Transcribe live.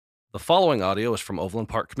The following audio is from Overland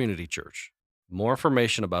Park Community Church. More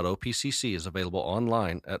information about OPCC is available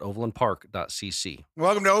online at overlandpark.cc.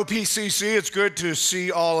 Welcome to OPCC. It's good to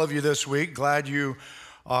see all of you this week. Glad you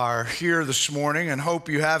are here this morning and hope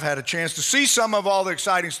you have had a chance to see some of all the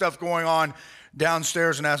exciting stuff going on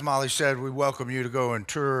downstairs. And as Molly said, we welcome you to go and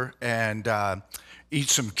tour and eat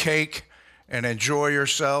some cake and enjoy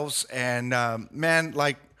yourselves. And man,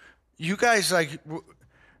 like you guys, like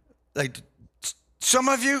some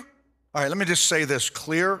of you, all right, let me just say this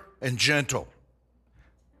clear and gentle.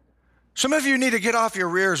 Some of you need to get off your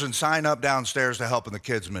rears and sign up downstairs to help in the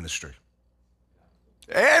kids' ministry.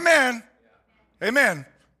 Amen. Amen.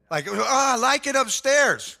 Like, I like it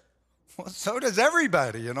upstairs. Well, so does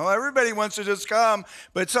everybody, you know. Everybody wants to just come,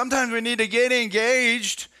 but sometimes we need to get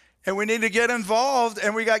engaged and we need to get involved,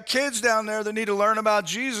 and we got kids down there that need to learn about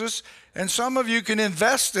Jesus, and some of you can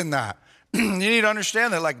invest in that. You need to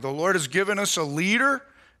understand that, like, the Lord has given us a leader,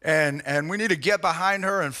 and we need to get behind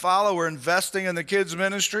her and follow. We're investing in the kids'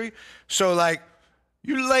 ministry. So, like,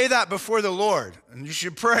 you lay that before the Lord, and you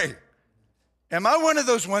should pray. Am I one of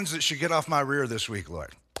those ones that should get off my rear this week, Lord?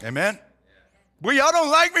 Amen? Well, y'all don't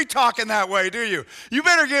like me talking that way, do you? You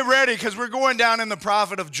better get ready, because we're going down in the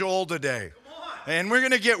prophet of Joel today. And we're going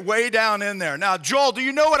to get way down in there. Now, Joel, do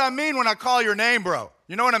you know what I mean when I call your name, bro?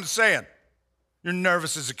 You know what I'm saying? You're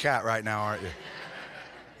nervous as a cat right now, aren't you?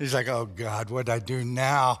 He's like, oh, God, what did I do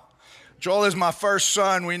now? Joel is my first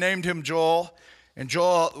son. We named him Joel. And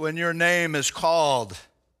Joel, when your name is called,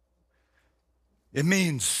 it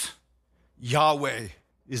means Yahweh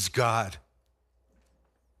is God.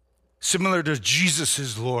 Similar to Jesus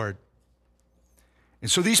is Lord. And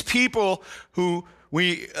so these people who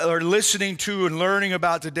we are listening to and learning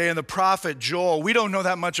about today in the prophet Joel, we don't know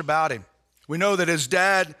that much about him. We know that his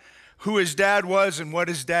dad, who his dad was and what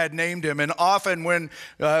his dad named him. And often when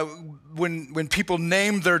people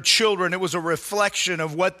named their children, it was a reflection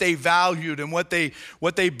of what they valued and what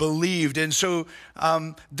they believed. And so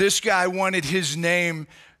this guy wanted his name,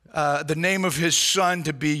 the name of his son,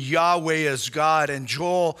 to be Yahweh as God. And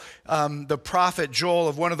Joel, the prophet Joel,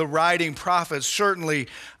 of one of the writing prophets, certainly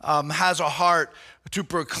has a heart to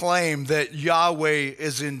proclaim that Yahweh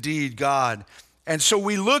is indeed God. And so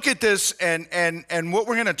we look at this, and what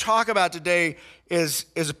we're going to talk about today is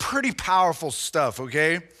pretty powerful stuff,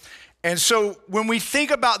 okay? And so when we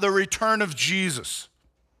think about the return of Jesus,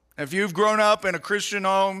 if you've grown up in a Christian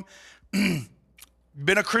home,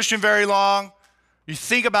 been a Christian very long, you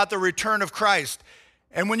think about the return of Christ.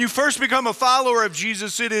 And when you first become a follower of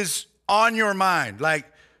Jesus, it is on your mind. Like,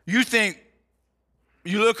 you think,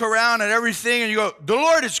 you look around at everything and you go, the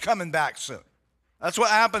Lord is coming back soon. That's what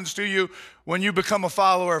happens to you when you become a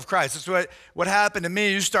follower of Christ. That's what happened to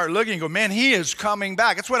me. You start looking and go, man, he is coming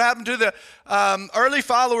back. That's what happened to the early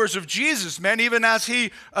followers of Jesus, man. Even as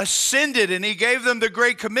he ascended and he gave them the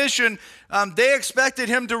Great Commission, they expected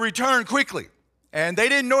him to return quickly. And they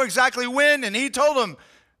didn't know exactly when, and he told them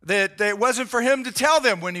that it wasn't for him to tell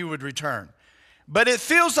them when he would return. But it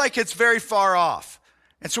feels like it's very far off.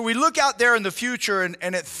 And so we look out there in the future,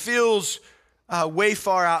 and it feels way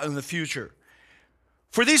far out in the future.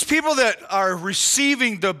 For these people that are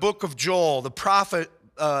receiving the book of Joel, the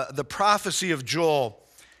prophecy of Joel,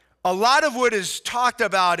 a lot of what is talked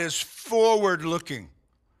about is forward-looking.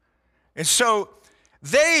 And so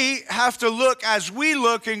they have to look as we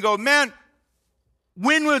look and go, man,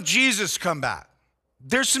 when will Jesus come back?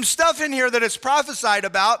 There's some stuff in here that is prophesied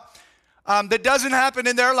about that doesn't happen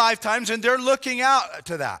in their lifetimes, and they're looking out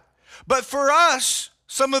to that. But for us,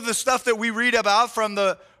 some of the stuff that we read about from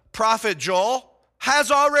the prophet Joel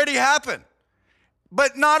has already happened,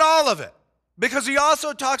 but not all of it, because he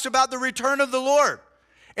also talks about the return of the Lord.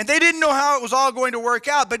 And they didn't know how it was all going to work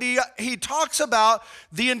out, but he talks about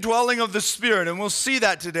the indwelling of the Spirit, and we'll see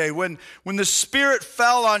that today. When the Spirit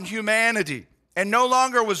fell on humanity, and no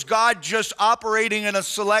longer was God just operating in a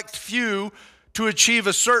select few to achieve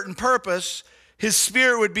a certain purpose, his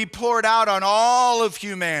Spirit would be poured out on all of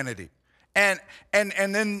humanity. And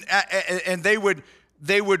then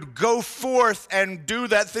they would go forth and do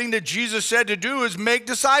that thing that Jesus said to do, is make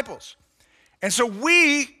disciples. And so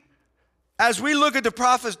as we look at the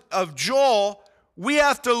prophet of Joel, we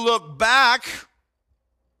have to look back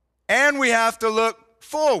and we have to look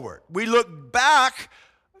forward. We look back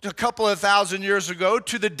a couple of thousand years ago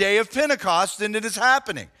to the day of Pentecost, and it is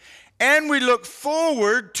happening. And we look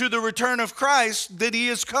forward to the return of Christ, that he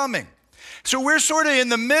is coming. So we're sort of in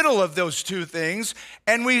the middle of those two things,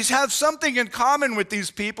 and we have something in common with these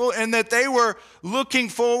people in that they were looking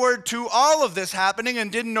forward to all of this happening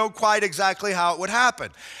and didn't know quite exactly how it would happen.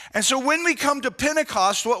 And so when we come to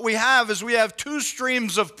Pentecost, what we have is we have two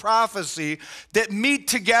streams of prophecy that meet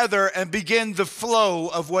together and begin the flow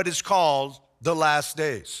of what is called the last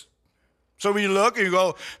days. So we look and you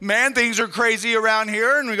go, man, things are crazy around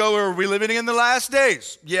here. And we go, are we living in the last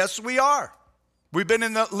days? Yes, we are. We've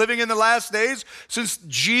been living in the last days since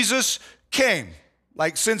Jesus came.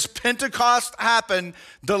 Like since Pentecost happened,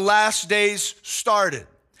 the last days started.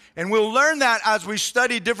 And we'll learn that as we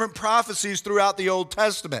study different prophecies throughout the Old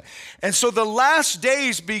Testament. And so the last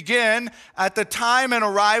days begin at the time and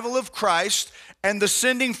arrival of Christ and the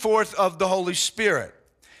sending forth of the Holy Spirit.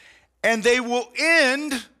 And they will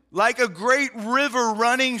end like a great river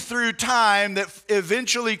running through time that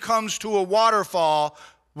eventually comes to a waterfall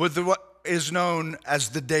with what is known as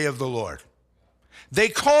the day of the Lord. They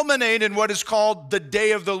culminate in what is called the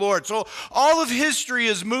day of the Lord. So all of history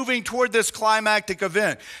is moving toward this climactic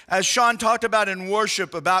event. As Sean talked about in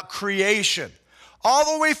worship, about creation.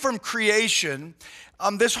 All the way from creation,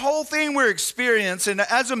 this whole thing we're experiencing,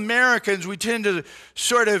 as Americans, we tend to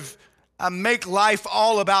sort of make life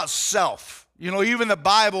all about self. You know, even the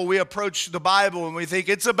Bible, we approach the Bible and we think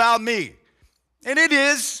it's about me. And it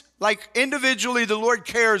is. Like individually, the Lord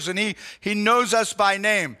cares and He knows us by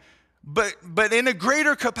name. But in a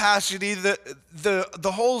greater capacity,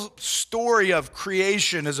 the whole story of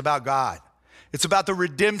creation is about God. It's about the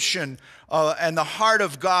redemption and the heart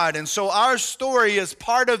of God. And so our story is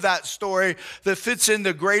part of that story that fits in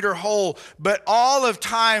the greater whole. But all of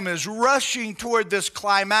time is rushing toward this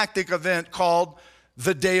climactic event called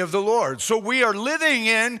the day of the Lord. So we are living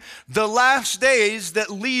in the last days that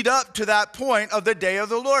lead up to that point of the day of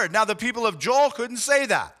the Lord. Now, the people of Joel couldn't say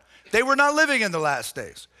that. They were not living in the last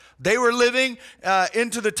days. They were living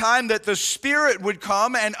into the time that the Spirit would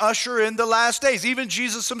come and usher in the last days. Even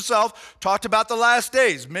Jesus himself talked about the last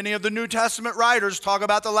days. Many of the New Testament writers talk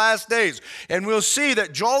about the last days. And we'll see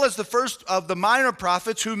that Joel is the first of the minor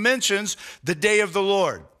prophets who mentions the day of the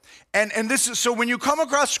Lord. And this is, so when you come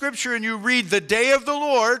across Scripture and you read the day of the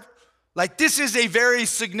Lord, like this is a very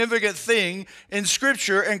significant thing in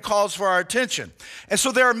Scripture and calls for our attention. And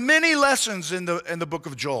so there are many lessons in the book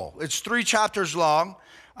of Joel. It's 3 chapters long.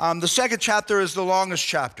 The second chapter is the longest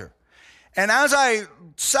chapter. And as I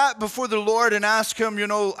sat before the Lord and asked him, you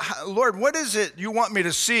know, Lord, what is it you want me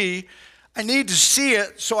to see? I need to see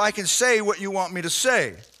it so I can say what you want me to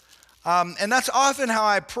say. And that's often how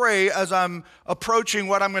I pray as I'm approaching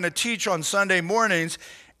what I'm going to teach on Sunday mornings.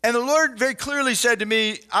 And the Lord very clearly said to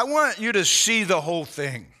me, I want you to see the whole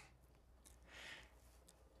thing.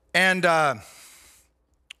 And I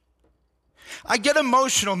get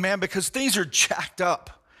emotional, man, because things are jacked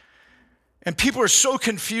up. And people are so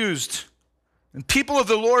confused. And people of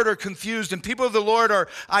the Lord are confused. And people of the Lord are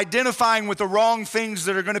identifying with the wrong things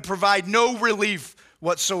that are going to provide no relief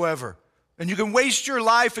whatsoever. And you can waste your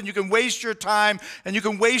life and you can waste your time and you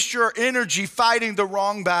can waste your energy fighting the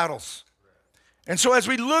wrong battles. And so as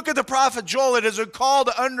we look at the prophet Joel, it is a call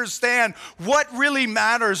to understand what really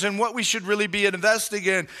matters and what we should really be investing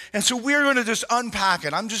in. And so we're going to just unpack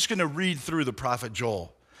it. I'm just going to read through the prophet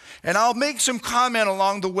Joel. And I'll make some comment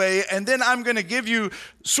along the way, and then I'm going to give you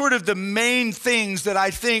sort of the main things that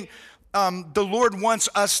I think the Lord wants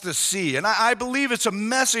us to see. And I believe it's a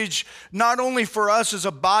message not only for us as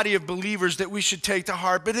a body of believers that we should take to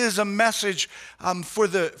heart, but it is a message for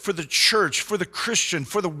the church, for the Christian,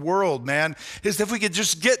 for the world, man, is that if we could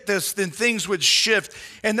just get this, then things would shift.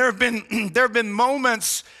 And there have been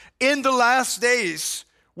moments in the last days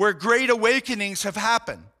where great awakenings have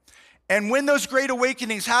happened. And when those great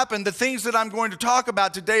awakenings happen, the things that I'm going to talk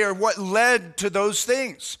about today are what led to those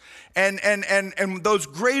things. And those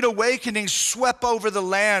great awakenings swept over the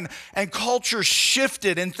land and culture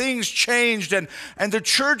shifted and things changed and the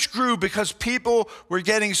church grew because people were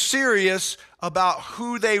getting serious about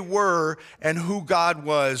who they were and who God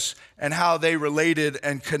was and how they related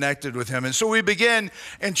and connected with him. And so we begin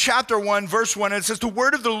in chapter 1, verse 1, and it says, the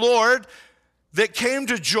word of the Lord that came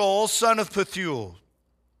to Joel, son of Pethuel.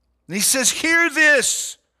 And he says, hear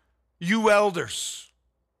this, you elders.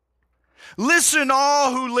 Listen,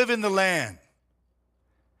 all who live in the land.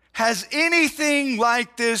 Has anything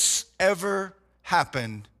like this ever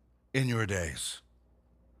happened in your days?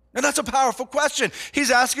 Now that's a powerful question. He's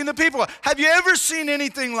asking the people, have you ever seen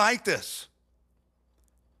anything like this?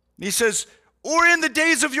 And he says, or in the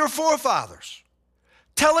days of your forefathers.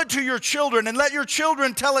 Tell it to your children, and let your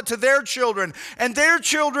children tell it to their children, and their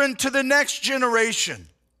children to the next generation.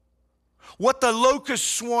 What the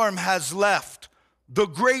locust swarm has left, the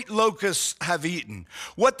great locusts have eaten.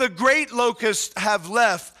 What the great locusts have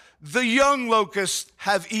left, the young locusts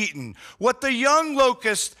have eaten. What the young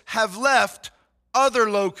locusts have left, other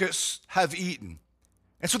locusts have eaten.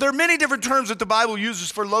 And so there are many different terms that the Bible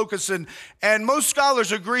uses for locusts, and most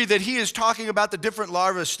scholars agree that he is talking about the different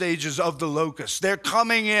larva stages of the locusts. They're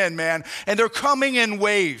coming in, man, and they're coming in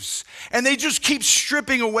waves, and they just keep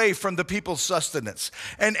stripping away from the people's sustenance.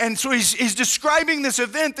 And so he's describing this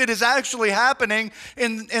event that is actually happening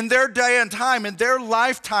in their day and time. In their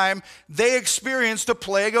lifetime, they experienced a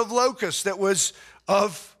plague of locusts that was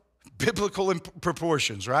of biblical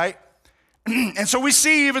proportions, right? And so we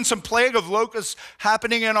see even some plague of locusts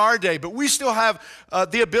happening in our day, but we still have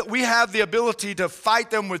the ability to fight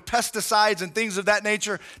them with pesticides and things of that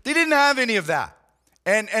nature. They didn't have any of that.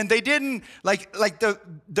 And they didn't, like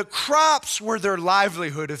the crops were their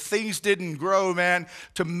livelihood. If things didn't grow, man,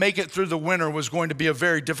 to make it through the winter was going to be a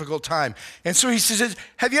very difficult time. And so he says,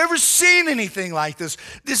 have you ever seen anything like this?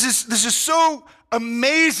 This is so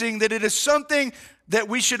amazing that it is something that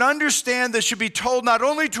we should understand, that should be told not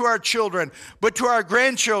only to our children, but to our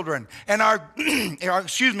grandchildren and our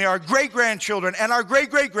great-grandchildren and our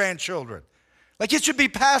great-great-grandchildren. Like it should be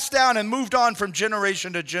passed down and moved on from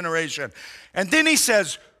generation to generation. And then he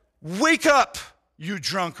says, wake up, you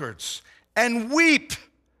drunkards, and weep.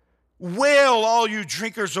 Wail, all you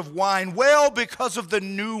drinkers of wine. Wail because of the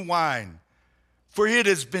new wine, for it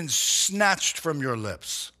has been snatched from your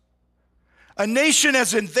lips. A nation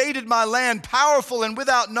has invaded my land, powerful and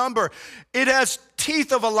without number. It has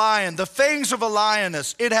teeth of a lion, the fangs of a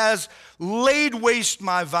lioness. It has laid waste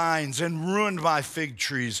my vines and ruined my fig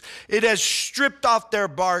trees. It has stripped off their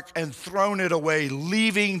bark and thrown it away,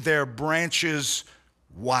 leaving their branches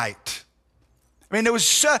white. I mean, it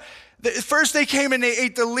was first they came and they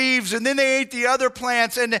ate the leaves, and then they ate the other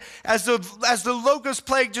plants. And as the locust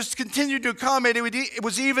plague just continued to come, it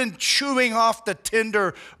was even chewing off the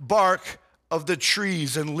tender bark of the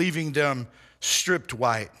trees and leaving them stripped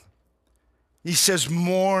white. He says,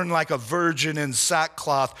 mourn like a virgin in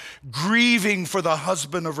sackcloth, grieving for the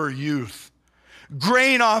husband of her youth.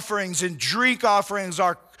 Grain offerings and drink offerings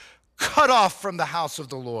are cut off from the house of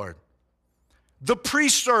the Lord. The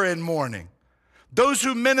priests are in mourning, those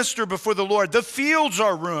who minister before the Lord. The fields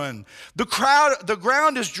are ruined. The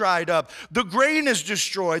ground is dried up. The grain is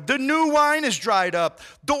destroyed. The new wine is dried up.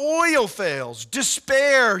 The oil fails.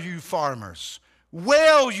 Despair, you farmers.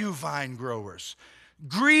 Wail, you vine growers.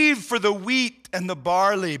 Grieve for the wheat and the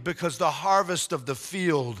barley, because the harvest of the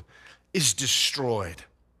field is destroyed.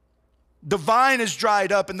 The vine is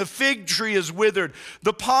dried up and the fig tree is withered.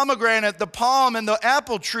 The pomegranate, the palm, and the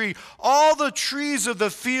apple tree, all the trees of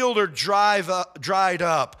the field are dried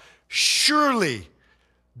up. Surely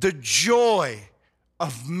the joy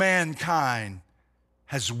of mankind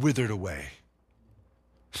has withered away.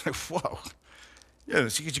 It's like, whoa. Yeah,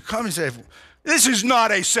 so you come and say, this is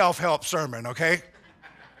not a self-help sermon, okay?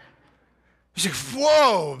 He's like,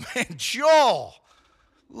 whoa, man, Joel,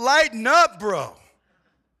 lighten up, bro.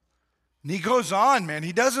 And he goes on, man.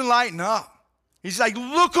 He doesn't lighten up. He's like,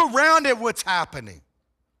 look around at what's happening.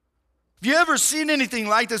 Have you ever seen anything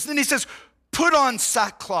like this? Then he says, put on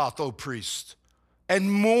sackcloth, O priest,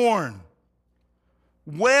 and mourn.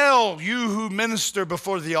 Wail, you who minister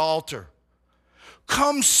before the altar.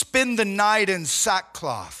 Come spend the night in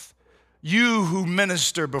sackcloth, you who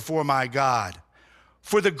minister before my God.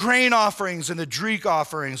 For the grain offerings and the drink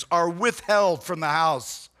offerings are withheld from the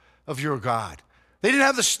house of your God. They didn't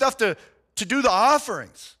have the stuff to do the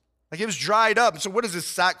offerings. Like, it was dried up. And so what is this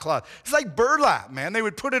sackcloth? It's like burlap, man. They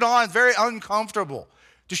would put it on, very uncomfortable,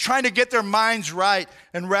 just trying to get their minds right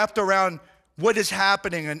and wrapped around what is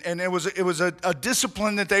happening. And it was a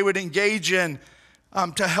discipline that they would engage in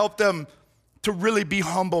to help them to really be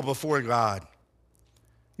humble before God.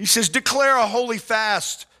 He says, declare a holy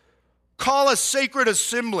fast. Call a sacred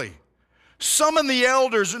assembly. Summon the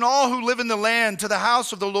elders and all who live in the land to the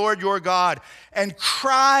house of the Lord your God, and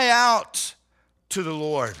cry out to the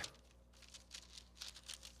Lord.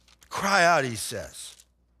 Cry out, he says.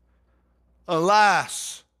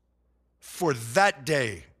 Alas, for that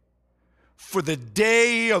day, for the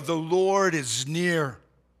day of the Lord is near.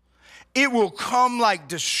 It will come like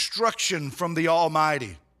destruction from the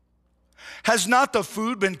Almighty. Has not the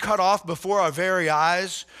food been cut off before our very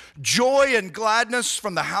eyes? Joy and gladness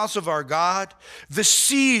from the house of our God. The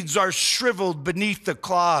seeds are shriveled beneath the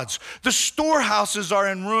clods. The storehouses are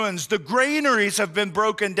in ruins. The granaries have been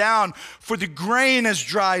broken down, for the grain is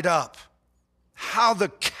dried up. How the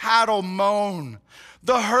cattle moan.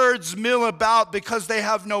 The herds mill about because they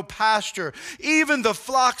have no pasture. Even the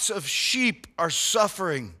flocks of sheep are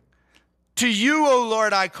suffering. To you, O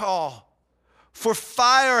Lord, I call. For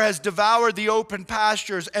fire has devoured the open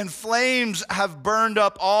pastures, and flames have burned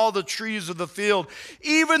up all the trees of the field.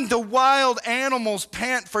 Even the wild animals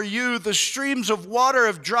pant for you. The streams of water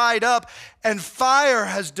have dried up, and fire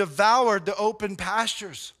has devoured the open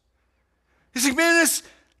pastures. He's like, man,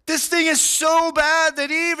 this thing is so bad that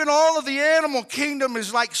even all of the animal kingdom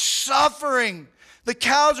is like suffering. The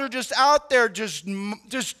cows are just out there, just, you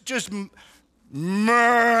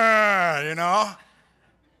know?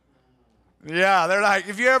 Yeah, they're like,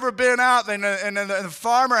 if you ever been out and the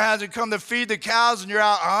farmer hasn't come to feed the cows and you're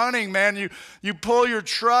out hunting, man, you pull your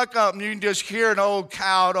truck up and you can just hear an old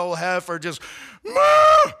cow, an old heifer just, moo,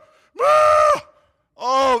 moo.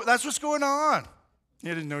 Oh, that's what's going on.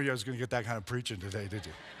 You didn't know you was going to get that kind of preaching today, did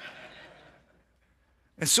you?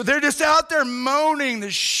 And so they're just out there moaning. The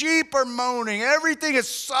sheep are moaning. Everything is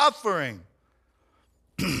suffering.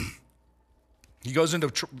 He goes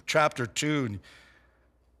into chapter 2 and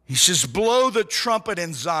he says, blow the trumpet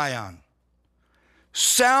in Zion.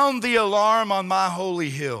 Sound the alarm on my holy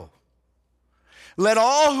hill. Let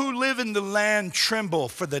all who live in the land tremble,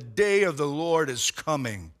 for the day of the Lord is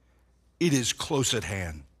coming. It is close at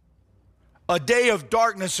hand. A day of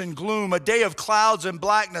darkness and gloom, a day of clouds and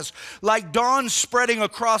blackness, like dawn spreading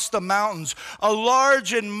across the mountains. A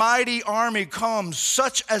large and mighty army comes,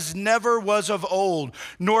 such as never was of old,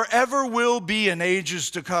 nor ever will be in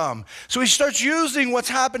ages to come. So he starts using what's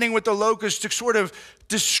happening with the locusts to sort of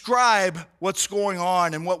describe what's going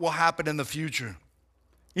on and what will happen in the future.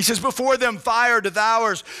 He says, before them fire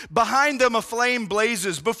devours, behind them a flame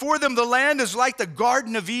blazes. Before them the land is like the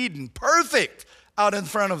Garden of Eden, perfect out in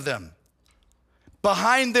front of them.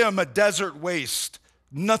 Behind them, a desert waste.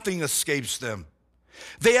 Nothing escapes them.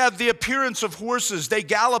 They have the appearance of horses. They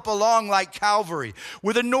gallop along like cavalry.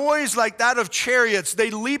 With a noise like that of chariots,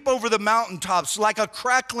 they leap over the mountaintops like a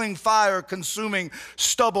crackling fire consuming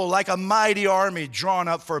stubble, like a mighty army drawn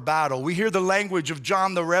up for battle. We hear the language of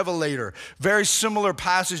John the Revelator. Very similar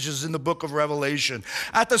passages in the book of Revelation.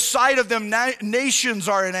 At the sight of them, nations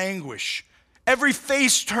are in anguish. Every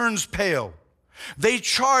face turns pale. They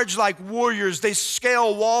charge like warriors. They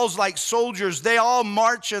scale walls like soldiers. They all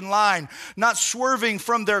march in line, not swerving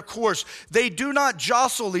from their course. They do not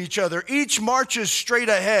jostle each other. Each marches straight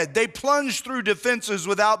ahead. They plunge through defenses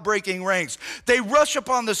without breaking ranks. They rush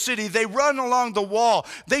upon the city. They run along the wall.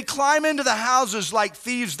 They climb into the houses like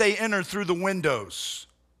thieves. They enter through the windows.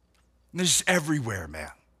 And this is everywhere, man.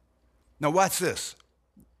 Now watch this.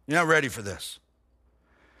 You're not ready for this.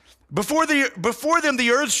 Before them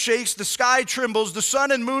the earth shakes, the sky trembles, the sun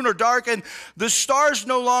and moon are darkened, the stars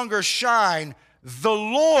no longer shine. The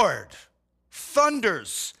Lord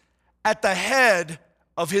thunders at the head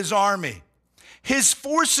of his army. His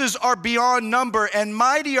forces are beyond number, and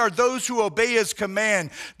mighty are those who obey his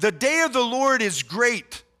command. The day of the Lord is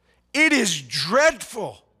great. It is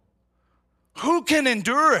dreadful. Who can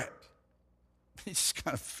endure it? You just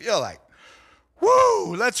kind of feel like,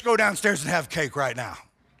 woo, let's go downstairs and have cake right now.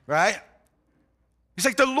 Right? He's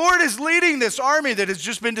like, the Lord is leading this army that has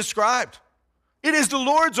just been described. It is the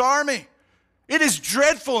Lord's army. It is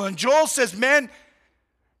dreadful. And Joel says, man,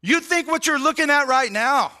 you think what you're looking at right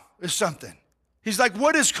now is something. He's like,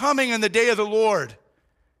 what is coming in the day of the Lord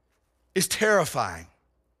is terrifying.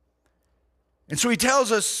 And so he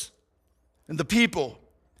tells us, and the people,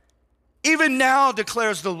 even now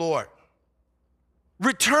declares the Lord,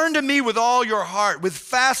 return to me with all your heart, with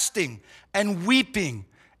fasting and weeping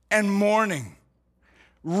and mourning.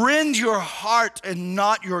 Rend your heart and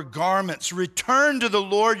not your garments. Return to the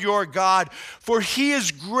Lord your God, for he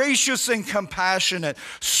is gracious and compassionate,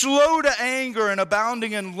 slow to anger and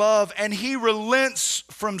abounding in love, and he relents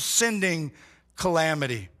from sending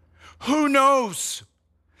calamity. Who knows?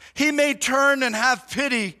 He may turn and have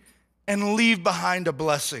pity and leave behind a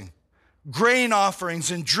blessing, grain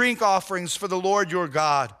offerings and drink offerings for the Lord your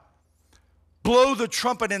God. Blow the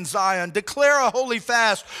trumpet in Zion, declare a holy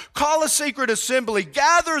fast, call a sacred assembly,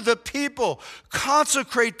 gather the people,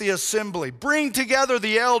 consecrate the assembly, bring together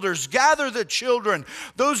the elders, gather the children,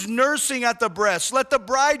 those nursing at the breast. Let the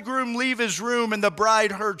bridegroom leave his room and the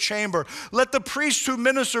bride her chamber. Let the priests who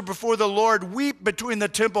minister before the Lord weep between the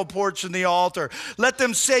temple porch and the altar. Let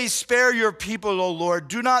them say, spare your people, O Lord.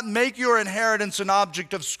 Do not make your inheritance an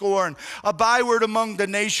object of scorn, a byword among the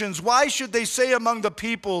nations. Why should they say among the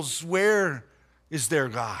peoples, where is their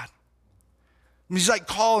God? He's like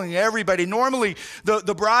calling everybody. Normally,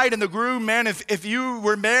 the bride and the groom, man, if you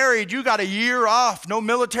were married, you got a year off. No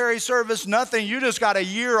military service, nothing. You just got a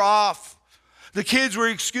year off. The kids were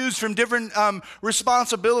excused from different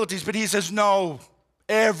responsibilities, but he says, no,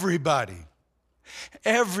 everybody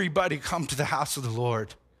come to the house of the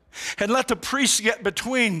Lord. And let the priest get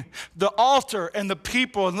between the altar and the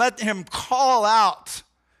people and let him call out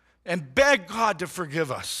and beg God to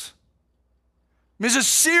forgive us. It's a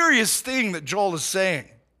serious thing that Joel is saying.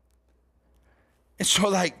 And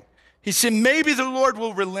so he said, maybe the Lord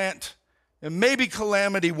will relent and maybe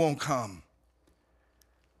calamity won't come.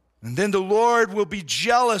 And then the Lord will be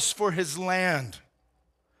jealous for his land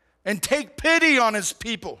and take pity on his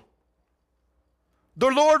people.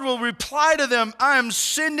 The Lord will reply to them, I am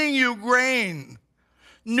sending you grain,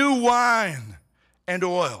 new wine, and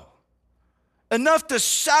oil, enough to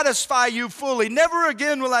satisfy you fully. Never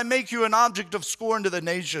again will I make you an object of scorn to the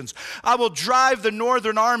nations. I will drive the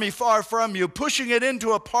northern army far from you, pushing it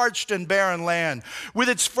into a parched and barren land, with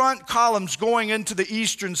its front columns going into the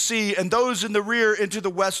eastern sea, and those in the rear into the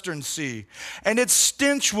western sea. And its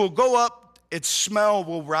stench will go up, its smell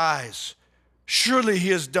will rise. Surely he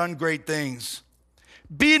has done great things.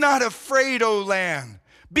 Be not afraid, O land.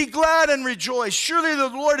 Be glad and rejoice. Surely the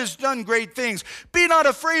Lord has done great things. Be not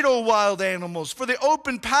afraid, O wild animals, for the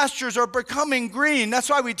open pastures are becoming green. That's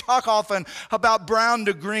why we talk often about brown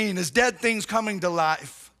to green, as dead things coming to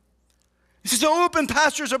life. He says, the open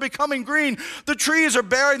pastures are becoming green. The trees are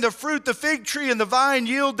bearing the fruit. The fig tree and the vine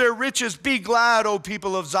yield their riches. Be glad, O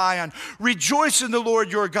people of Zion. Rejoice in the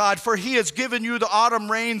Lord your God, for he has given you the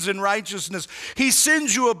autumn rains in righteousness. He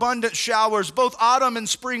sends you abundant showers, both autumn and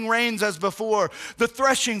spring rains as before. The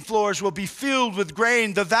threshing floors will be filled with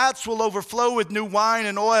grain. The vats will overflow with new wine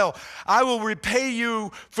and oil. I will repay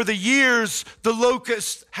you for the years the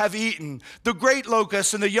locusts have eaten, the great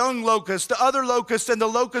locust and the young locust, the other locust and the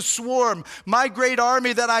locust swarm. My great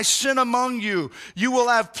army that I sent among you. You will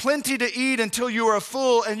have plenty to eat until you are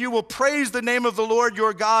full, and you will praise the name of the Lord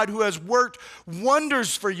your God, who has worked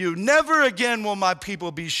wonders for you. Never again will my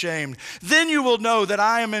people be shamed. Then you will know that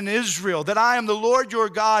I am in Israel, that I am the Lord your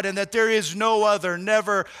God, and that there is no other.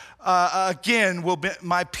 Never again will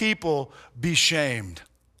my people be shamed.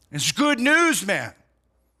 It's good news, man.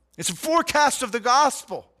 It's a forecast of the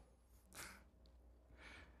gospel.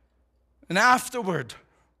 And afterward,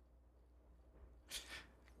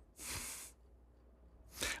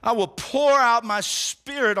 I will pour out my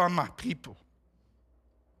spirit on my people.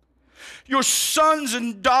 Your sons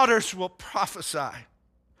and daughters will prophesy.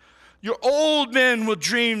 Your old men will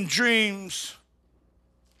dream dreams.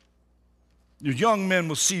 Your young men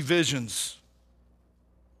will see visions.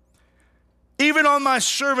 Even on my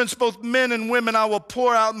servants, both men and women, I will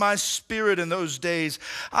pour out my spirit in those days.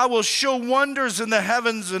 I will show wonders in the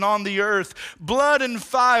heavens and on the earth, blood and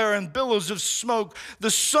fire and billows of smoke.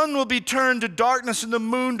 The sun will be turned to darkness and the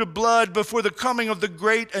moon to blood before the coming of the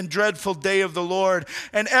great and dreadful day of the Lord.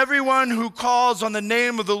 And everyone who calls on the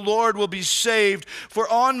name of the Lord will be saved. For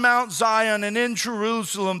on Mount Zion and in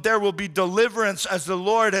Jerusalem there will be deliverance, as the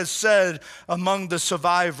Lord has said, among the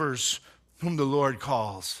survivors whom the Lord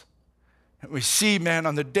calls. And we see, man,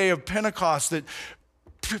 on the day of Pentecost that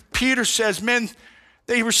Peter says, man,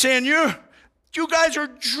 they were saying, you guys are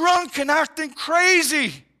drunk and acting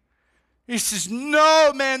crazy. He says,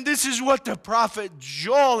 no, man, this is what the prophet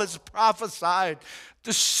Joel has prophesied.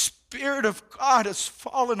 The Spirit of God has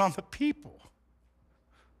fallen on the people.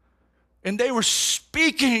 And they were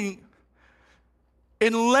speaking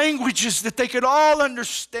in languages that they could all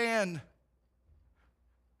understand.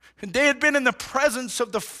 And they had been in the presence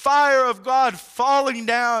of the fire of God falling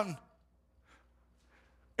down.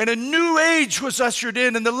 And a new age was ushered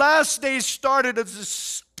in, and the last days started as the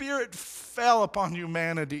Spirit fell upon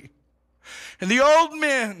humanity. And the old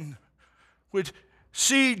men would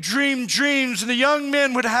dream dreams, and the young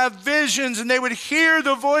men would have visions, and they would hear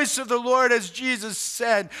the voice of the Lord, as Jesus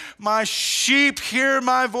said, my sheep hear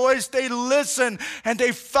my voice, they listen, and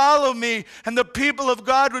they follow me. And the people of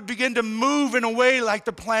God would begin to move in a way like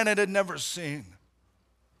the planet had never seen.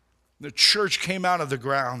 The church came out of the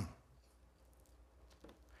ground.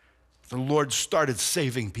 The Lord started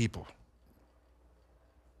saving people.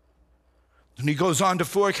 And he goes on to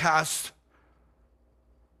forecast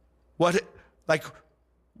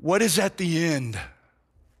what is at the end?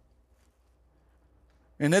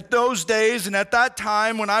 And at those days and at that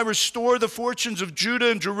time, when I restore the fortunes of Judah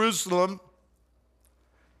and Jerusalem,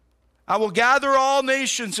 I will gather all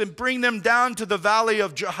nations and bring them down to the valley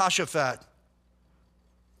of Jehoshaphat.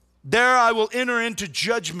 There I will enter into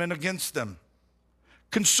judgment against them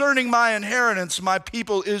concerning my inheritance, my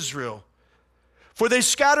people Israel. For they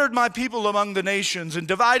scattered my people among the nations and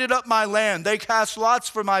divided up my land. They cast lots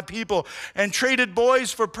for my people and traded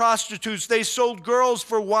boys for prostitutes. They sold girls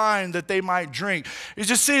for wine that they might drink. You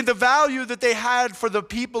just see the value that they had for the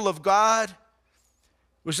people of God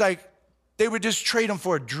was like they would just trade them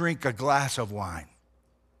for a drink, a glass of wine.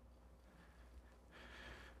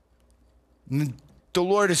 And the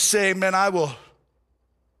Lord is saying, man, I will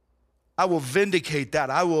vindicate that.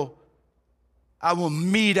 I will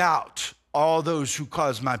mete out all those who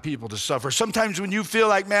cause my people to suffer. Sometimes when you feel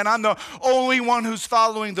like, man, I'm the only one who's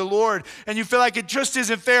following the Lord, and you feel like it just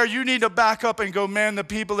isn't fair, you need to back up and go, man, the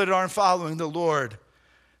people that aren't following the Lord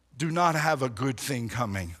do not have a good thing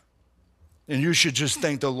coming. And you should just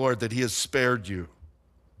thank the Lord that he has spared you.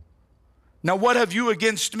 Now, what have you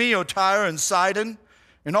against me, O Tyre and Sidon?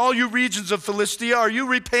 In all you regions of Philistia, are you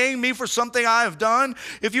repaying me for something I have done?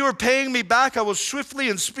 If you are paying me back, I will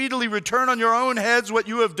swiftly and speedily return on your own heads what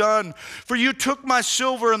you have done. For you took my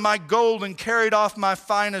silver and my gold and carried off my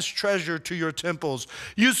finest treasure to your temples.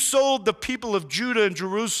 You sold the people of Judah and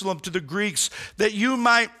Jerusalem to the Greeks that you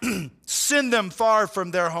might send them far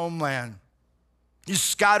from their homeland. You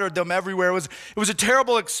scattered them everywhere. It was a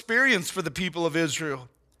terrible experience for the people of Israel.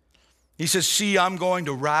 He says, see, I'm going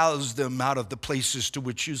to rouse them out of the places to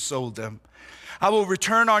which you sold them. I will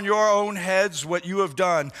return on your own heads what you have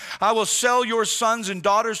done. I will sell your sons and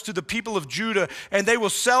daughters to the people of Judah, and they will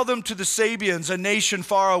sell them to the Sabeans, a nation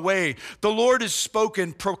far away. The Lord has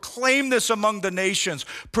spoken. Proclaim this among the nations.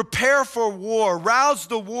 Prepare for war. Rouse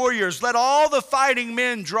the warriors. Let all the fighting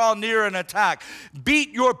men draw near and attack. Beat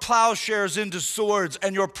your plowshares into swords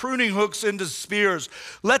and your pruning hooks into spears.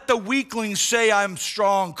 Let the weaklings say, I am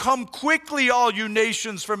strong. Come quickly, all you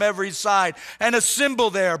nations from every side, and assemble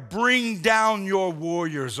there. Bring down your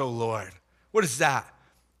warriors, O Lord. What is that?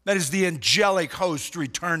 That is the angelic host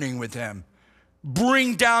returning with him.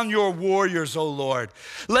 Bring down your warriors, O Lord.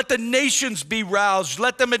 Let the nations be roused.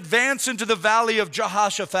 Let them advance into the valley of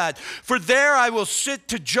Jehoshaphat. For there I will sit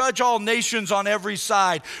to judge all nations on every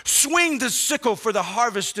side. Swing the sickle, for the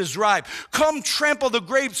harvest is ripe. Come trample the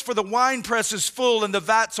grapes, for the winepress is full and the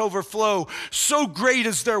vats overflow. So great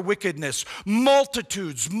is their wickedness.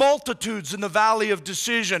 Multitudes, multitudes in the valley of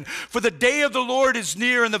decision. For the day of the Lord is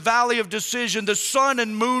near in the valley of decision. The sun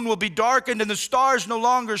and moon will be darkened and the stars no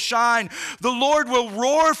longer shine. The Lord will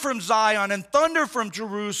roar from Zion and thunder from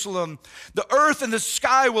Jerusalem. The earth and the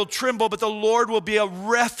sky will tremble, but the Lord will be a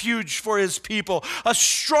refuge for his people, a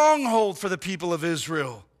stronghold for the people of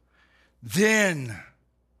Israel. Then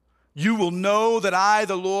you will know that I,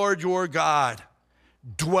 the Lord your God,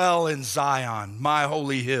 dwell in Zion, my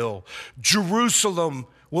holy hill. Jerusalem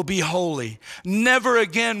will be holy. Never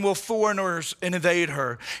again will foreigners invade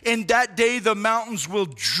her. In that day the mountains will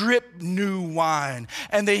drip new wine,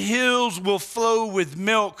 and the hills will flow with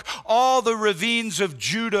milk. All the ravines of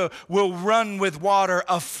Judah will run with water.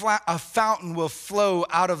 A fountain will flow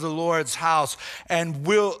out of the Lord's house and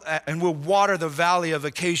will water the valley of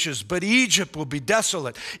Acacias. But Egypt will be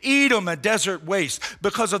desolate, Edom a desert waste,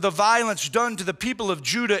 because of the violence done to the people of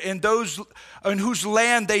Judah in whose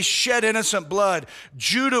land they shed innocent blood.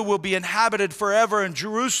 Judah will be inhabited forever, and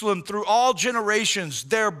Jerusalem through all generations.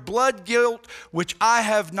 Their blood guilt, which I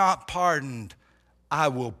have not pardoned, I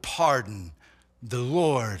will pardon. The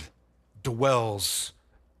Lord dwells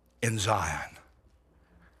in Zion.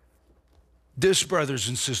 This, brothers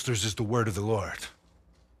and sisters, is the word of the Lord.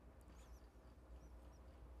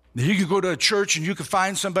 Now, you can go to a church and you can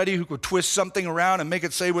find somebody who could twist something around and make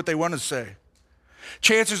it say what they want to say.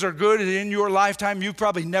 Chances are good that in your lifetime you've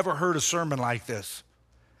probably never heard a sermon like this,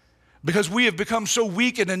 because we have become so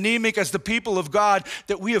weak and anemic as the people of God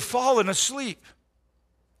that we have fallen asleep.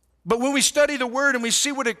 But when we study the word and we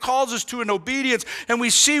see what it calls us to in obedience, and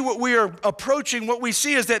we see what we are approaching, what we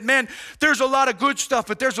see is that, man, there's a lot of good stuff,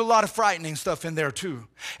 but there's a lot of frightening stuff in there too.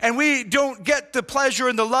 And we don't get the pleasure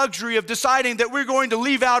and the luxury of deciding that we're going to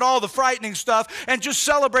leave out all the frightening stuff and just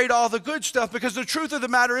celebrate all the good stuff, because the truth of the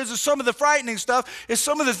matter is some of the frightening stuff is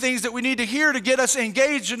some of the things that we need to hear to get us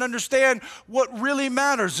engaged and understand what really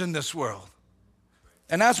matters in this world.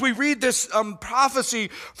 And as we read this prophecy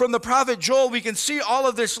from the prophet Joel, we can see all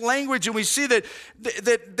of this language, and we see that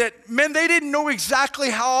men, they didn't know exactly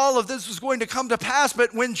how all of this was going to come to pass.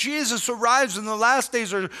 But when Jesus arrives and the last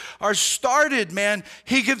days are started, man,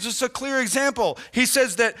 he gives us a clear example. He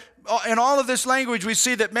says that in all of this language, we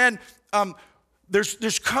see that, man,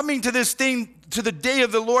 there's coming to this thing, to the day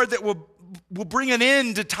of the Lord that will bring an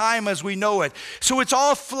end to time as we know it. So it's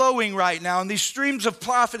all flowing right now. And these streams of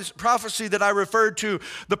prophecy that I referred to,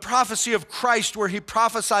 the prophecy of Christ where he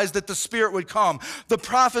prophesies that the Spirit would come, the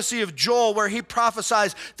prophecy of Joel where he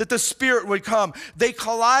prophesies that the Spirit would come, they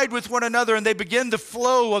collide with one another and they begin the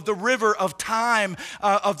flow of the river of time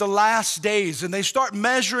of the last days. And they start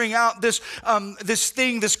measuring out this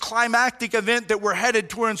climactic event that we're headed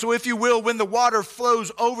toward. And so if you will, when the water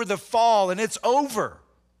flows over the fall and it's over,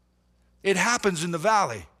 it happens in the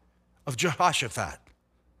valley of Jehoshaphat.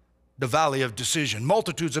 the valley of decision,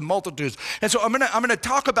 multitudes and multitudes. And so I'm gonna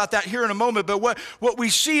talk about that here in a moment, but what we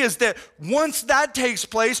see is that once that takes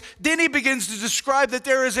place, then he begins to describe that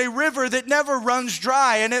there is a river that never runs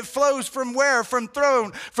dry, and it flows from where? From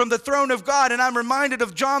the throne of God. And I'm reminded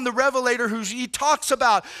of John the Revelator, he talks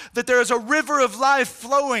about that there is a river of life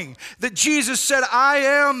flowing, that Jesus said, I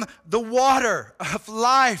am the water of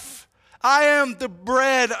life. I am the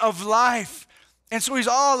bread of life. And so he's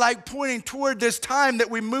all like pointing toward this time that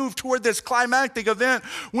we move toward this climactic event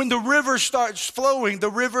when the river starts flowing, the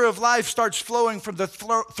river of life starts flowing from the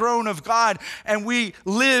throne of God, and we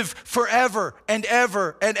live forever and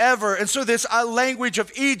ever and ever. And so this language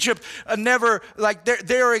of Egypt never, like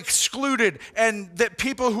they're excluded, and that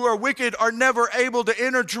people who are wicked are never able to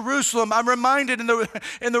enter Jerusalem. I'm reminded in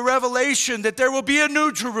the Revelation that there will be a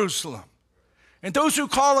new Jerusalem. And those who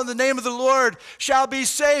call on the name of the Lord shall be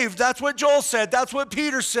saved. That's what Joel said. That's what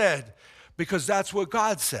Peter said. Because that's what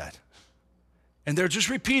God said. And they're just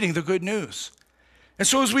repeating the good news. And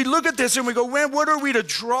so as we look at this and we go, what are we to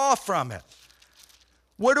draw from it?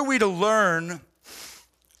 What are we to learn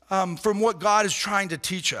from what God is trying to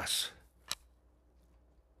teach us?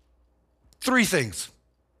 3 things.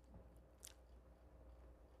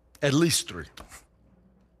 At least 3.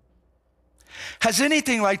 Has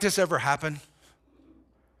anything like this ever happened?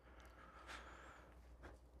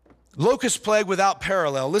 Locust plague without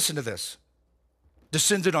parallel, listen to this,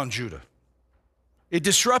 descended on Judah. It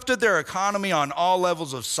disrupted their economy on all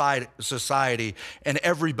levels of society, and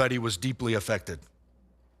everybody was deeply affected.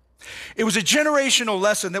 It was a generational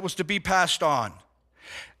lesson that was to be passed on.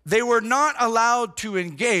 They were not allowed to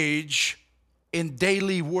engage in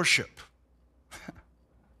daily worship.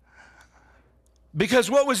 Because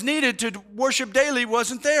what was needed to worship daily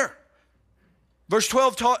wasn't there. Verse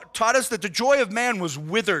 12 taught us that the joy of man was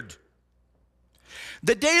withered.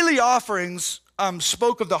 The daily offerings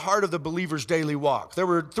spoke of the heart of the believer's daily walk. There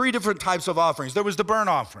were 3 different types of offerings. There was the burnt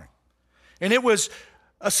offering, and it was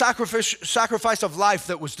a sacrifice of life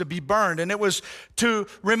that was to be burned, and it was to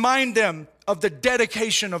remind them of the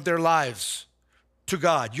dedication of their lives to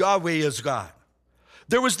God. Yahweh is God.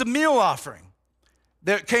 There was the meal offering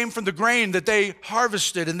that came from the grain that they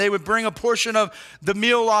harvested, and they would bring a portion of the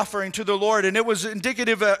meal offering to the Lord, and it was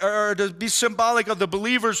indicative or to be symbolic of the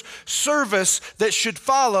believer's service that should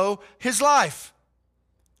follow his life.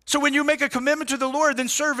 So when you make a commitment to the Lord, then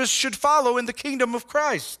service should follow in the kingdom of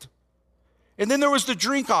Christ. And then there was the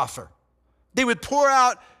drink offer. They would pour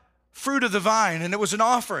out fruit of the vine, and it was an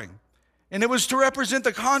offering. And it was to represent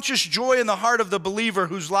the conscious joy in the heart of the believer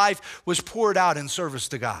whose life was poured out in service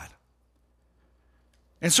to God.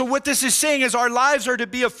 And so what this is saying is our lives are to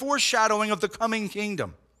be a foreshadowing of the coming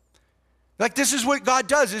kingdom. Like this is what God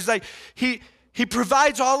does, is like he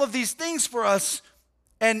provides all of these things for us,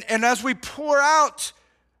 and as we pour out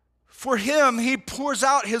for him, he pours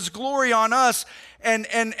out his glory on us, and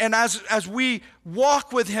as we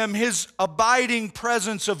walk with him, his abiding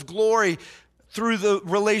presence of glory through the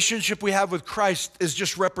relationship we have with Christ is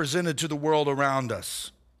just represented to the world around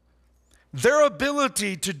us. Their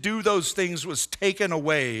ability to do those things was taken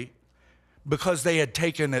away because they had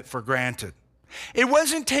taken it for granted. It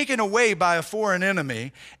wasn't taken away by a foreign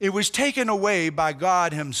enemy. It was taken away by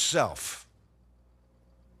God himself.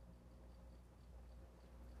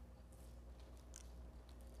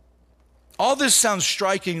 All this sounds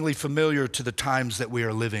strikingly familiar to the times that we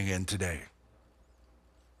are living in today.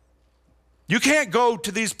 You can't go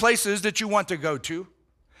to these places that you want to go to.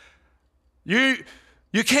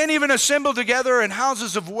 You can't even assemble together in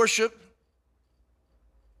houses of worship.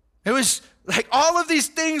 It was like all of these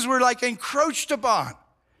things were like encroached upon.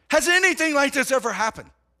 Has anything like this ever happened?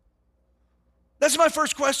 That's my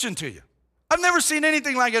first question to you. I've never seen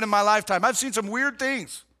anything like it in my lifetime. I've seen some weird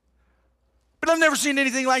things, but I've never seen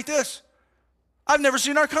anything like this. I've never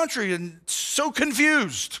seen our country and so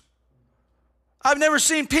confused. I've never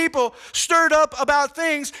seen people stirred up about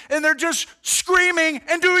things and they're just screaming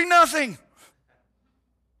and doing nothing.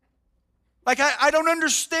 Like, I don't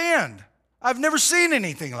understand. I've never seen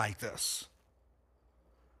anything like this.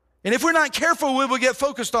 And if we're not careful, we will get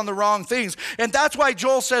focused on the wrong things. And that's why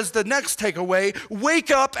Joel says the next takeaway, wake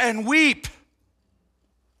up and weep.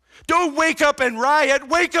 Don't wake up and riot,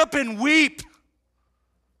 wake up and weep.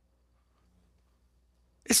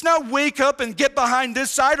 It's not wake up and get behind this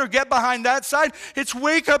side or get behind that side. It's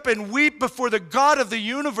wake up and weep before the God of the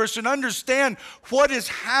universe and understand what is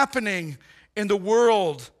happening in the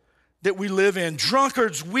world that we live in.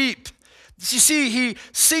 Drunkards weep. You see, he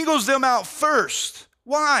singles them out first.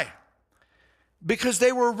 Why? Because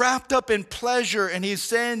they were wrapped up in pleasure, and he's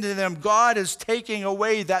saying to them, God is taking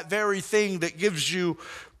away that very thing that gives you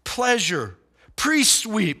pleasure. Priests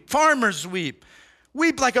weep, farmers weep.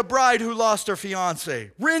 Weep like a bride who lost her fiancé.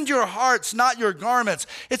 Rend your hearts, not your garments.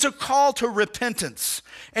 It's a call to repentance.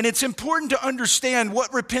 And it's important to understand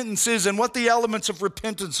what repentance is and what the elements of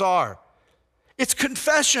repentance are. It's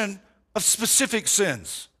confession of specific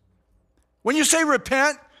sins. When you say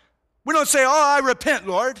repent, we don't say, oh, I repent,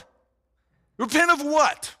 Lord. Repent of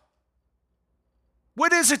what?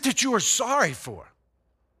 What is it that you are sorry for?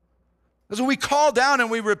 As we call down and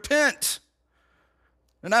we repent.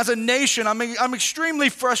 And as a nation, I'm extremely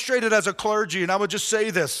frustrated as a clergy, and I would just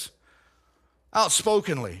say this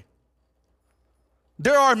outspokenly.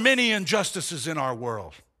 There are many injustices in our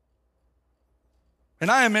world.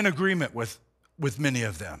 And I am in agreement with many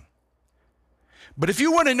of them. But if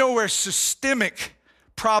you want to know where systemic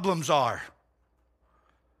problems are,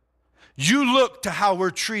 you look to how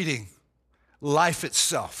we're treating life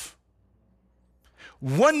itself.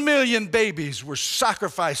 1 million babies were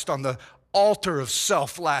sacrificed on the altar of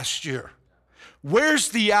self last year.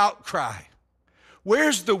 Where's the outcry?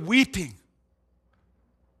 Where's the weeping?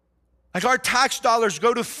 Like our tax dollars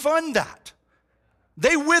go to fund that.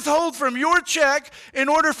 They withhold from your check in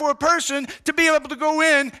order for a person to be able to go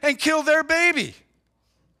in and kill their baby.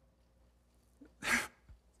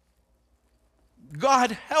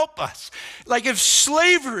 God help us. Like if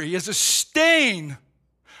slavery is a stain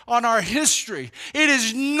on our history, it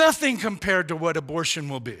is nothing compared to what abortion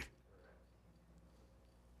will be.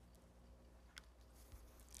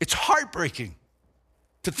 It's heartbreaking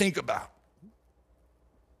to think about.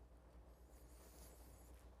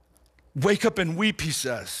 Wake up and weep, he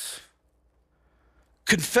says.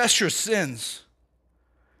 Confess your sins.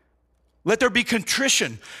 Let there be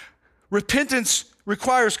contrition. Repentance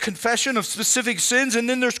requires confession of specific sins, and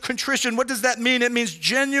then there's contrition. What does that mean? It means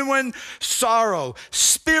genuine sorrow.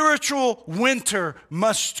 Spiritual winter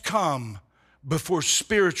must come before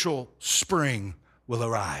spiritual spring will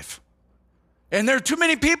arrive. And there are too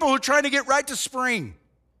many people who are trying to get right to spring.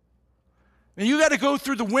 And you got to go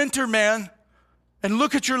through the winter, man, and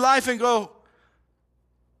look at your life and go,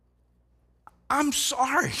 I'm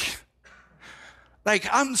sorry. Like,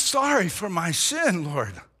 I'm sorry for my sin,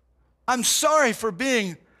 Lord. I'm sorry for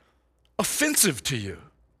being offensive to you.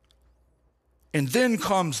 And then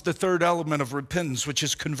comes the third element of repentance, which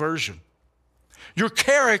is conversion. Your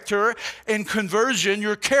character and conversion,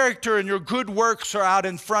 your character and your good works are out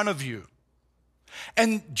in front of you.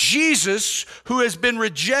 And Jesus, who has been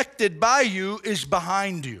rejected by you, is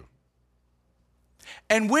behind you.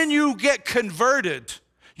 And when you get converted,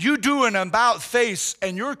 you do an about face,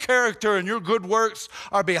 and your character and your good works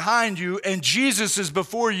are behind you, and Jesus is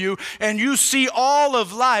before you, and you see all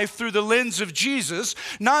of life through the lens of Jesus,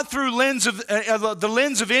 not through the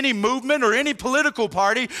lens of any movement or any political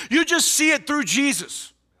party. You just see it through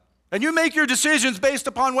Jesus. And you make your decisions based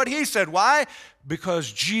upon what he said. Why? Because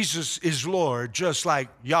Jesus is Lord, just like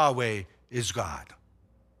Yahweh is God.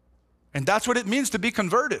 And that's what it means to be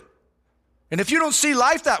converted. And if you don't see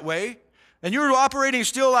life that way, and you're operating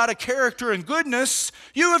still out of character and goodness,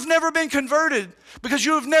 you have never been converted because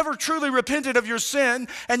you have never truly repented of your sin,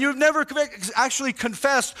 and you've never actually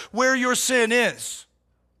confessed where your sin is.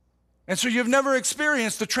 And so you've never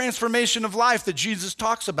experienced the transformation of life that Jesus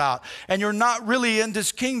talks about. And you're not really in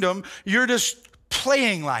this kingdom. You're just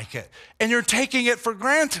playing like it. And you're taking it for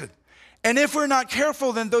granted. And if we're not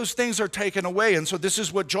careful, then those things are taken away. And so this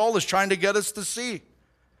is what Joel is trying to get us to see.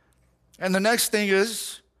 And the next thing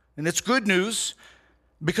is, and it's good news,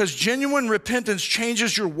 because genuine repentance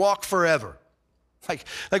changes your walk forever. Like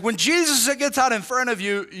when Jesus gets out in front of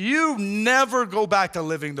you, you never go back to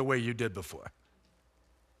living the way you did before.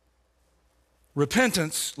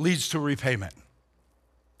 Repentance leads to repayment.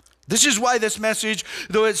 This is why this message,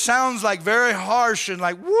 though it sounds like very harsh and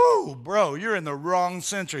like, woo, bro, you're in the wrong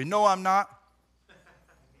century. No, I'm not.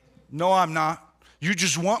 No, I'm not. You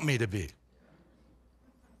just want me to be.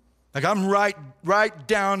 Like I'm right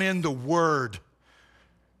down in the Word.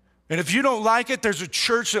 And if you don't like it, there's a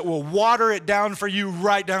church that will water it down for you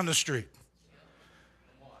right down the street.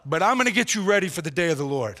 But I'm going to get you ready for the day of the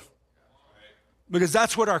Lord. Because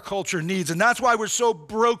that's what our culture needs. And that's why we're so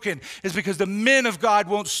broken, is because the men of God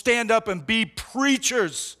won't stand up and be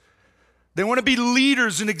preachers. They want to be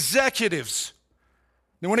leaders and executives.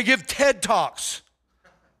 They want to give TED Talks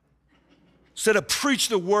instead of preach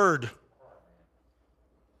the Word.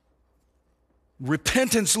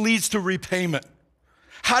 Repentance leads to repayment.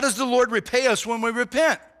 How does the Lord repay us when we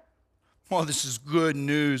repent? Well, this is good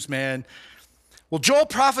news, man. Well, Joel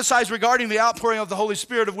prophesies regarding the outpouring of the Holy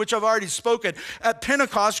Spirit, of which I've already spoken. At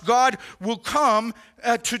Pentecost, God will come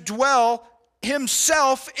to dwell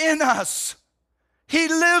himself in us. He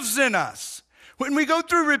lives in us. When we go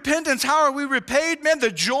through repentance, how are we repaid? Man, the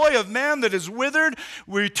joy of man that is withered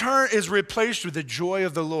is replaced with the joy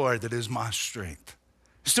of the Lord that is my strength.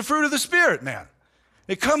 It's the fruit of the Spirit, man.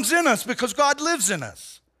 It comes in us because God lives in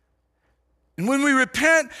us. And when we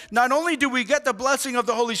repent, not only do we get the blessing of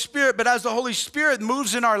the Holy Spirit, but as the Holy Spirit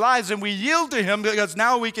moves in our lives and we yield to Him because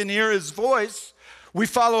now we can hear His voice, we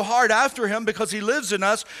follow hard after Him because He lives in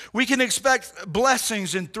us, we can expect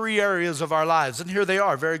blessings in 3 areas of our lives. And here they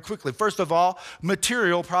are very quickly. First of all,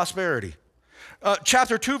 material prosperity.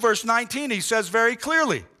 Chapter 2, verse 19, He says very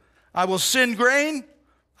clearly, I will send grain,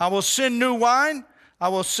 I will send new wine, I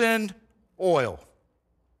will send oil.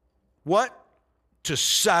 What? To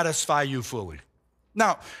satisfy you fully.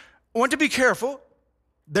 Now, I want to be careful.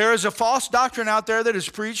 There is a false doctrine out there that is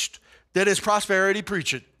preached that is prosperity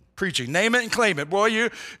preaching. Name it and claim it. Boy,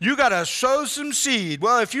 you got to sow some seed.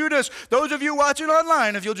 Well, if you just, those of you watching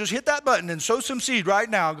online, if you'll just hit that button and sow some seed right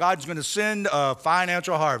now, God's going to send a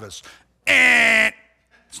financial harvest.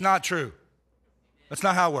 It's not true. That's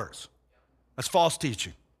not how it works. That's false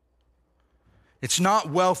teaching. It's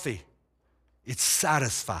not wealthy. It's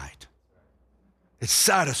satisfied. It's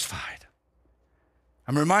satisfied.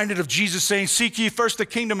 I'm reminded of Jesus saying, seek ye first the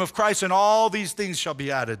kingdom of Christ, and all these things shall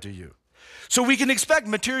be added to you. So we can expect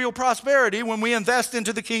material prosperity when we invest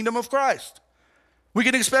into the kingdom of Christ. We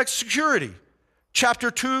can expect security.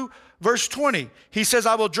 Chapter 2, verse 20, He says,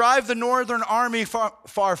 I will drive the northern army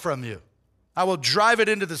far from you. I will drive it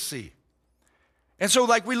into the sea. And so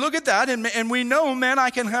like we look at that and we know, man, I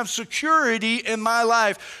can have security in my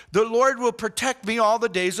life. The Lord will protect me all the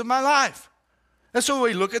days of my life. And so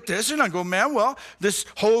we look at this and I go, man, well, this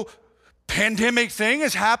whole pandemic thing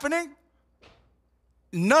is happening.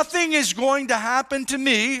 Nothing is going to happen to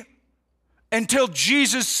me until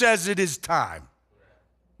Jesus says it is time.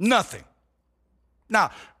 Nothing.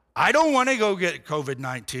 Now, I don't want to go get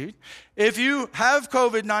COVID-19. If you have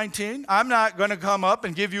COVID-19, I'm not going to come up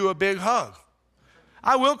and give you a big hug.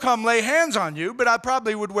 I will come lay hands on you, but I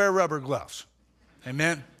probably would wear rubber gloves.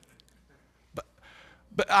 Amen?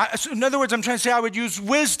 So in other words, I'm trying to say I would use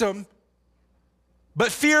wisdom,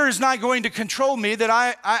 but fear is not going to control me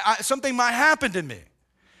that something might happen to me.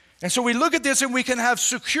 And so we look at this and we can have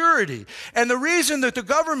security. And the reason that the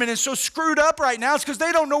government is so screwed up right now is because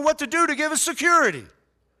they don't know what to do to give us security.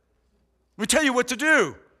 Let me tell you what to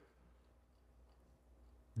do.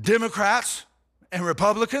 Democrats and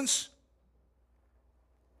Republicans,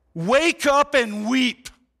 wake up and weep.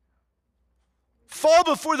 Fall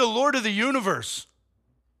before the Lord of the universe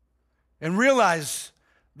and realize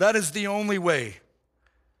that is the only way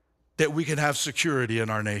that we can have security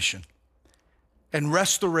in our nation. And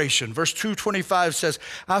restoration. Verse 225 says,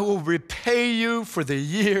 I will repay you for the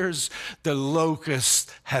years the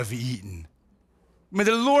locusts have eaten. May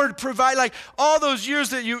the Lord provide, like all those years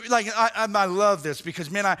that you, like, I love this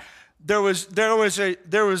because, man, there was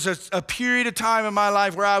a period of time in my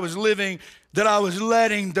life where I was living that I was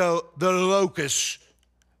letting the locusts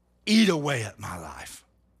eat away at my life.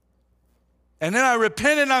 And then I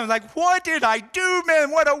repented and I was like, what did I do,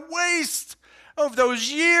 man? What a waste of those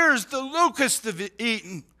years the locusts have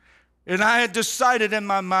eaten. And I had decided in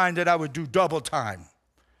my mind that I would do double time.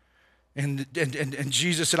 And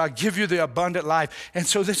Jesus said, I'll give you the abundant life. And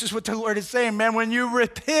so this is what the Lord is saying, man, when you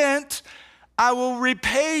repent, I will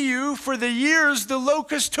repay you for the years the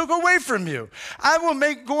locusts took away from you. I will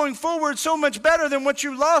make going forward so much better than what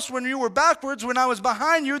you lost when you were backwards, when I was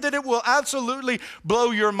behind you, that it will absolutely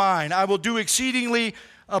blow your mind. I will do exceedingly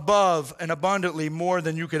above and abundantly more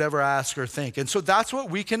than you could ever ask or think. And so that's what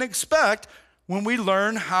we can expect when we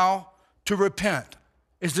learn how to repent,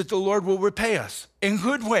 is that the Lord will repay us in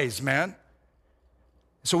good ways, man.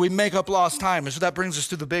 So we make up lost time. And so that brings us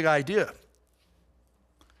to the big idea.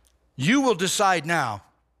 You will decide now.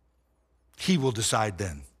 He will decide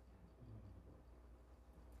then.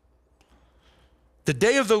 The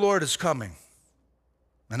day of the Lord is coming.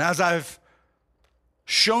 And as I've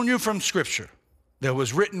shown you from Scripture, that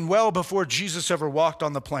was written well before Jesus ever walked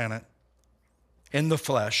on the planet in the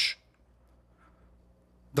flesh,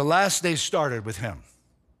 the last day started with Him.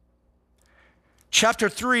 Chapter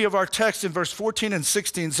 3 of our text in verse 14 and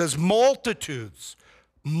 16 says, multitudes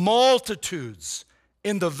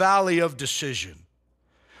in the valley of decision.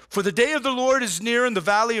 For the day of the Lord is near in the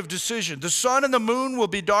valley of decision. The sun and the moon will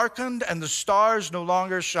be darkened and the stars no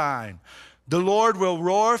longer shine. The Lord will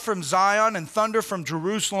roar from Zion and thunder from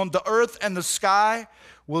Jerusalem. The earth and the sky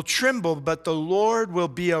will tremble, but the Lord will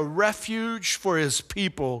be a refuge for His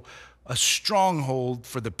people, a stronghold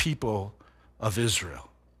for the people of Israel.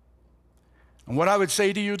 And what I would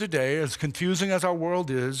say to you today, as confusing as our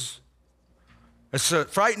world is, as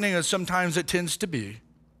frightening as sometimes it tends to be,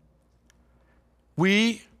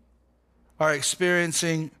 we are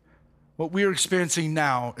experiencing, what we are experiencing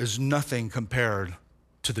now is nothing compared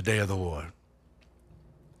to the day of the Lord.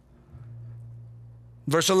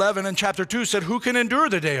 Verse 11 in chapter 2 said, who can endure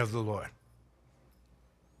the day of the Lord?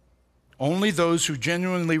 Only those who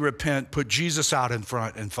genuinely repent, put Jesus out in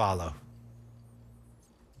front, and follow.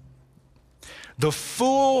 The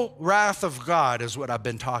full wrath of God is what I've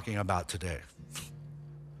been talking about today.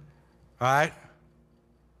 All right?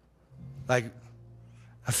 Like,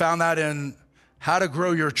 I found that in How to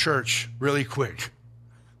Grow Your Church Really Quick.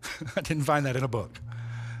 I didn't find that in a book.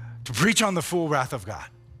 To preach on the full wrath of God.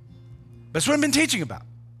 That's what I've been teaching about.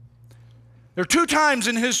 There are 2 times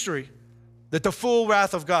in history that the full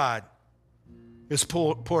wrath of God is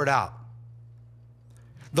poured out.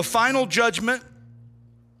 The final judgment,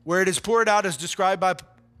 where it is poured out, is described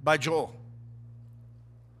by Joel.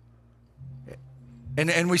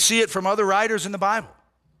 And we see it from other writers in the Bible.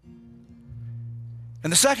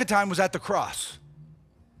 And the second time was at the cross.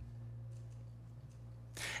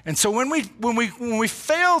 And so when we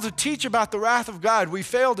fail to teach about the wrath of God, we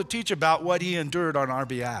fail to teach about what he endured on our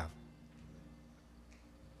behalf.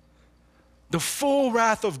 The full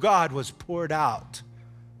wrath of God was poured out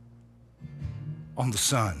on the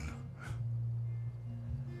Son.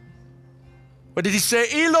 What did he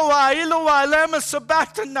say? Eloi, Eloi, lama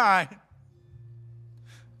sabachthani.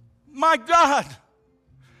 My God,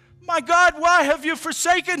 why have you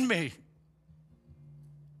forsaken me?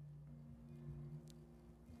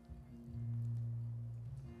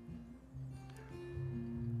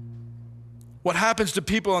 What happens to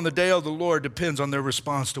people on the day of the Lord depends on their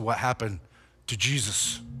response to what happened to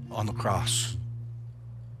Jesus on the cross.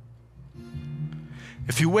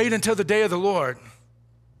 If you wait until the day of the Lord,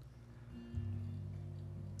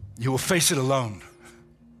 you will face it alone.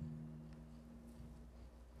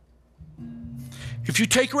 If you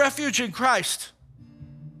take refuge in Christ,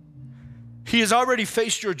 he has already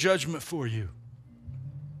faced your judgment for you.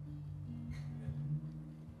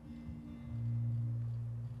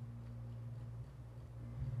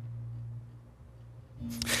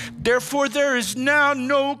 Therefore, there is now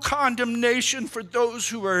no condemnation for those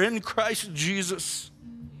who are in Christ Jesus.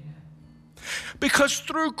 Because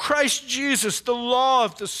through Christ Jesus, the law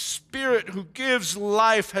of the Spirit who gives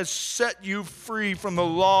life has set you free from the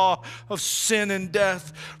law of sin and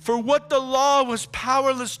death. For what the law was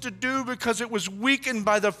powerless to do because it was weakened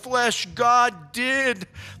by the flesh, God did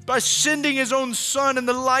by sending his own Son in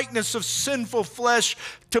the likeness of sinful flesh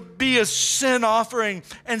to be a sin offering.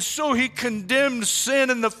 And so he condemned sin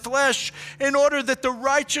in the flesh in order that the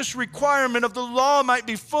righteous requirement of the law might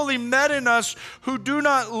be fully met in us who do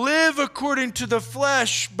not live according to the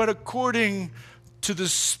flesh, but according to the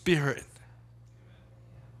Spirit.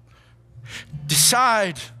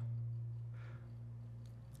 Decide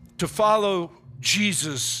to follow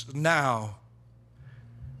Jesus now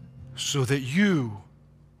so that you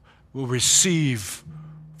will receive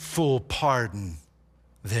full pardon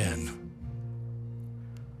then.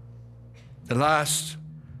 The last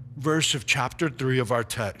verse of chapter 3 of our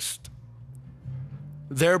text.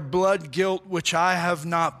 Their blood guilt which I have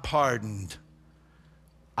not pardoned,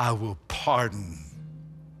 I will pardon.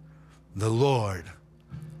 The Lord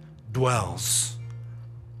dwells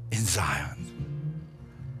in Zion.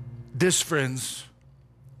 This, friends,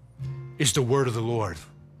 is the word of the Lord.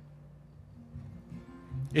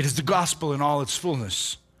 It is the gospel in all its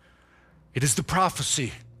fullness. It is the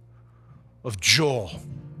prophecy of Joel.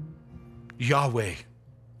 Yahweh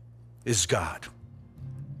is God.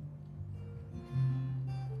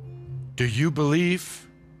 Do you believe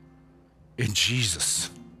in Jesus?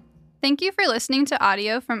 Thank you for listening to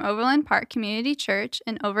audio from Overland Park Community Church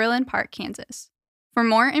in Overland Park, Kansas. For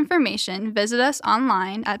more information, visit us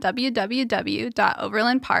online at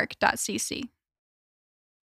www.overlandpark.cc.